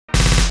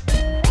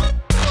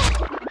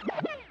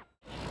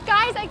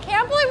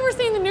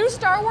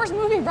Star Wars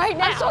movie right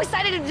now. I'm so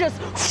excited to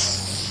just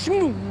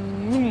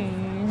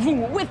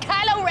with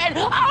Kylo Ren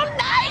all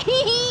night.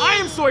 I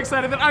am so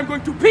excited that I'm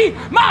going to pee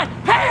my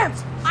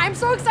pants. I'm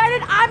so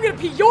excited I'm gonna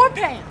pee your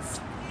pants.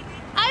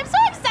 I'm so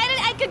excited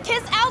I could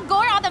kiss Al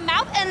Gore on the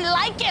mouth and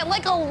like it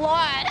like a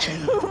lot.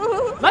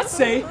 Let's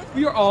say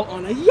we are all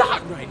on a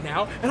yacht right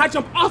now, and I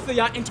jump off the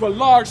yacht into a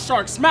large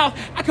shark's mouth.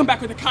 I come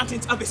back with the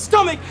contents of his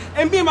stomach,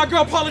 and me and my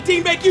girl Paula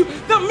Dean make you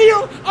the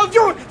meal of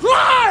your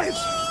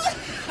lives!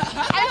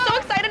 I'm so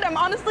excited I'm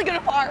honestly gonna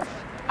barf.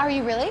 Are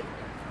you really?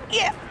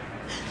 Yeah.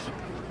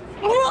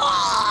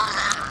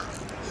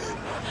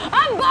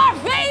 I'm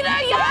barfing,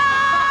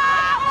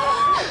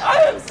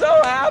 I am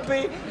so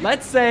happy.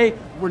 Let's say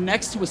we're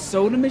next to a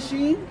soda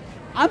machine.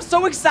 I'm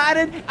so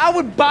excited I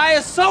would buy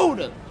a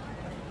soda.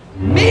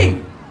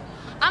 Me!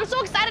 I'm so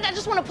excited I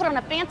just want to put on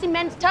a fancy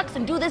men's tux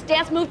and do this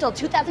dance move till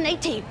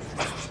 2018.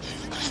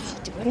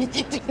 Do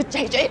anything with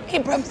J.J.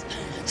 Abrams.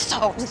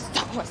 Star Wars.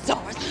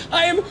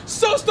 I am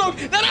so stoked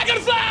that I can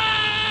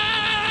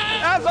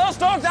fly! I'm so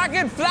stoked I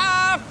can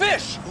fly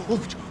fish.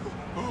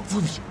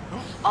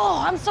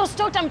 Oh, I'm so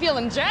stoked I'm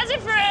feeling jazzy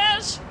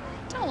fresh.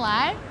 Don't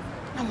lie.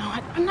 No,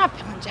 I'm not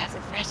feeling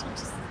jazzy fresh.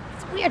 It's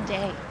a weird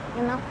day,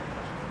 you know?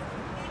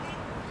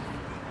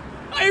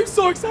 I am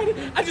so excited.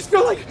 I just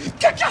feel like,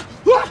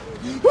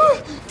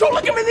 don't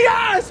look him in the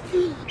eyes.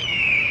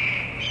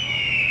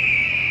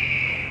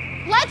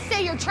 Let's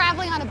say you're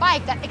traveling on a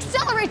bike that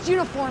accelerates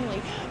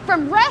uniformly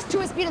from rest to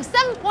a speed of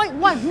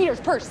 7.1 meters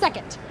per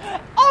second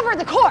over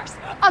the course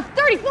of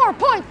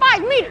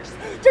 34.5 meters.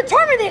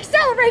 Determine the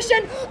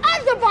acceleration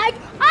of the bike.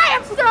 I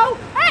am so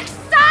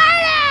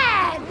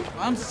excited!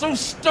 I'm so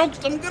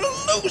stoked I'm gonna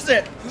lose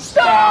it.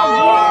 Star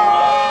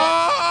Wars!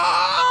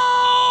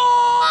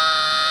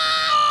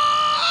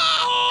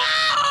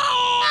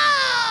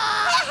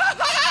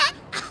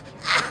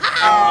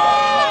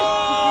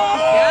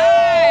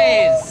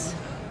 Guys!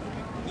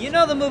 You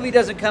know the movie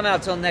doesn't come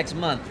out till next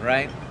month,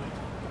 right?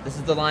 This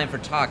is the line for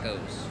tacos.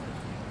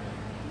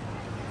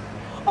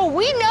 Oh,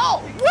 we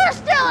know. We're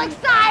still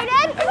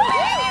excited.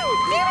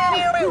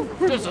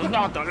 This is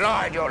not the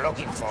line you're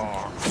looking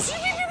for.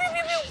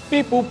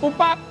 Beep boop boop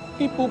bop.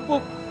 Beep boop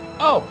boop.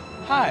 Oh,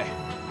 hi.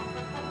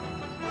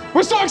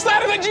 We're so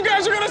excited that you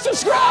guys are gonna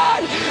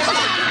subscribe!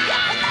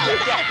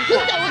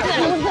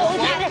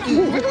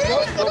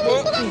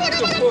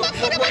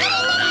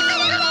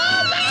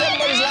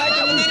 Somebody's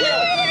liking the video.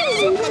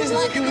 Somebody's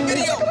liking the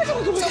video.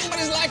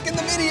 Somebody's liking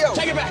the video.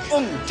 Take it back.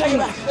 Take it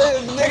back.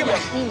 Take it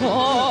back. River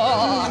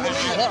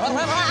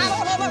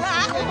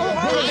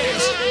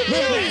dance.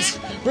 River dance.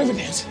 River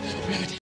dance. River dance.